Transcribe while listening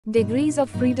Degrees of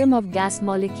freedom of gas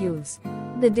molecules.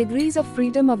 The degrees of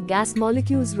freedom of gas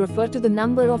molecules refer to the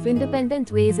number of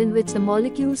independent ways in which the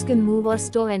molecules can move or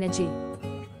store energy.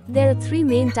 There are three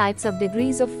main types of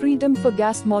degrees of freedom for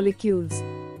gas molecules.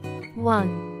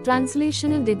 1.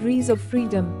 Translational degrees of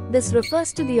freedom. This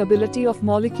refers to the ability of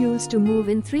molecules to move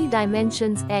in three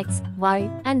dimensions x, y,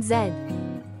 and z.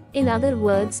 In other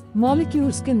words,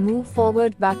 molecules can move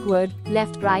forward, backward,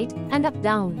 left, right, and up,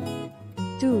 down.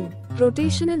 2.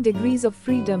 Rotational degrees of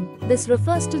freedom. This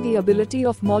refers to the ability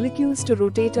of molecules to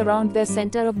rotate around their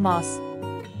center of mass.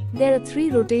 There are 3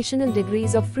 rotational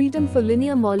degrees of freedom for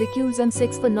linear molecules and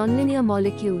 6 for nonlinear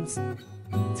molecules.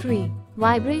 3.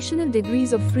 Vibrational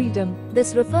degrees of freedom.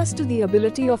 This refers to the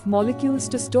ability of molecules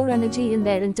to store energy in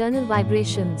their internal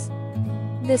vibrations.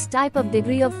 This type of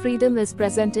degree of freedom is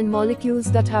present in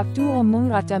molecules that have 2 or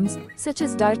more atoms, such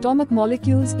as diatomic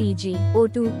molecules e.g.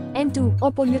 O2, N2,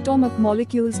 or polyatomic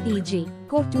molecules e.g.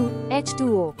 CO2,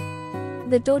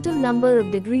 H2O. The total number of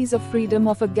degrees of freedom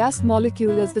of a gas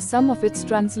molecule is the sum of its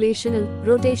translational,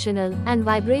 rotational, and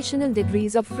vibrational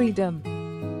degrees of freedom.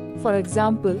 For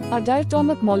example, a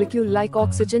diatomic molecule like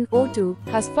oxygen O2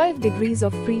 has 5 degrees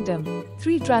of freedom,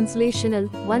 3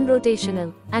 translational, 1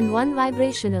 rotational, and 1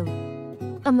 vibrational.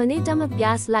 A monatomic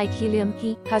gas like helium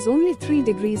He has only 3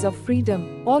 degrees of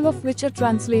freedom, all of which are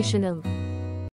translational.